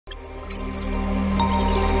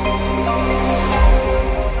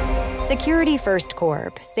Security First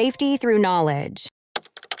Corp. Safety through knowledge.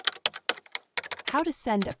 How to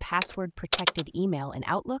send a password-protected email in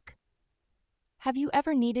Outlook? Have you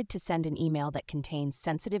ever needed to send an email that contains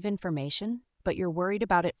sensitive information, but you're worried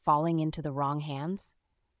about it falling into the wrong hands?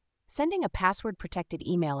 Sending a password-protected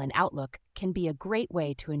email in Outlook can be a great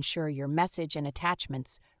way to ensure your message and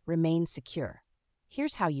attachments remain secure.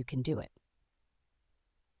 Here's how you can do it.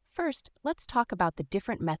 First, let's talk about the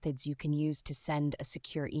different methods you can use to send a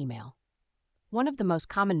secure email. One of the most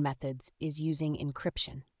common methods is using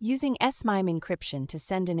encryption. Using SMIME encryption to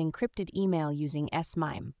send an encrypted email using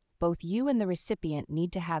SMIME, both you and the recipient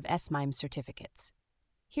need to have SMIME certificates.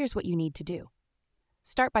 Here's what you need to do.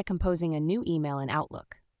 Start by composing a new email in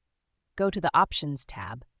Outlook. Go to the Options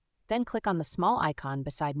tab, then click on the small icon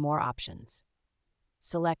beside More Options.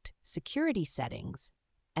 Select Security Settings,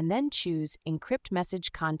 and then choose Encrypt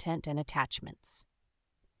Message Content and Attachments.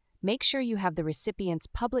 Make sure you have the recipient's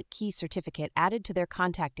public key certificate added to their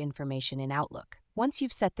contact information in Outlook. Once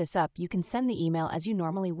you've set this up, you can send the email as you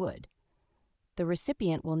normally would. The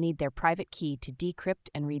recipient will need their private key to decrypt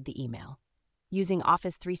and read the email. Using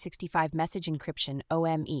Office 365 Message Encryption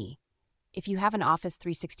 (OME). If you have an Office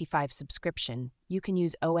 365 subscription, you can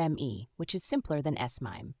use OME, which is simpler than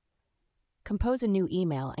SMIME. Compose a new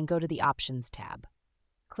email and go to the Options tab.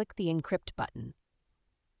 Click the Encrypt button.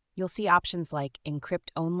 You'll see options like Encrypt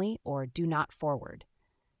Only or Do Not Forward.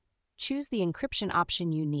 Choose the encryption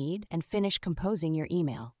option you need and finish composing your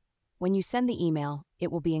email. When you send the email,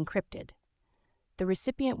 it will be encrypted. The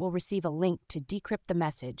recipient will receive a link to decrypt the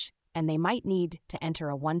message, and they might need to enter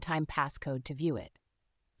a one-time passcode to view it.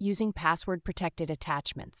 Using password-protected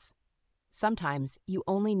attachments. Sometimes you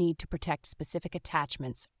only need to protect specific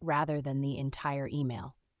attachments rather than the entire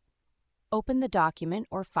email. Open the document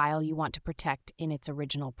or file you want to protect in its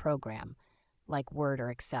original program, like Word or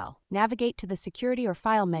Excel. Navigate to the Security or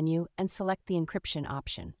File menu and select the encryption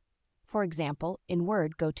option. For example, in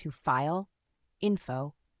Word, go to File,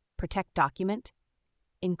 Info, Protect Document,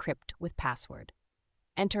 Encrypt with Password.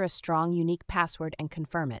 Enter a strong, unique password and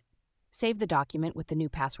confirm it. Save the document with the new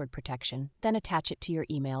password protection, then attach it to your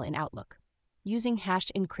email in Outlook. Using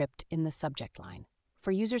 #encrypt in the subject line.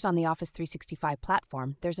 For users on the Office 365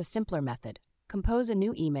 platform, there's a simpler method. Compose a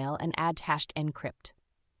new email and add #encrypt.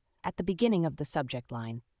 At the beginning of the subject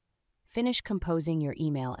line, finish composing your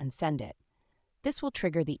email and send it. This will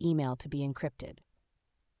trigger the email to be encrypted.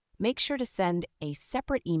 Make sure to send a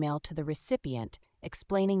separate email to the recipient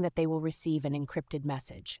explaining that they will receive an encrypted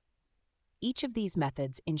message. Each of these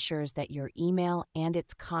methods ensures that your email and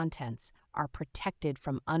its contents are protected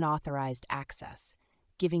from unauthorized access,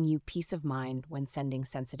 giving you peace of mind when sending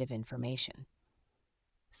sensitive information.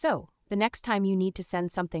 So, the next time you need to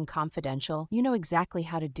send something confidential, you know exactly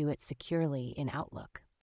how to do it securely in Outlook.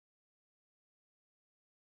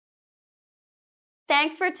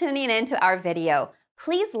 Thanks for tuning in to our video.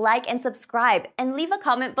 Please like and subscribe and leave a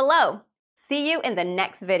comment below. See you in the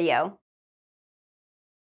next video.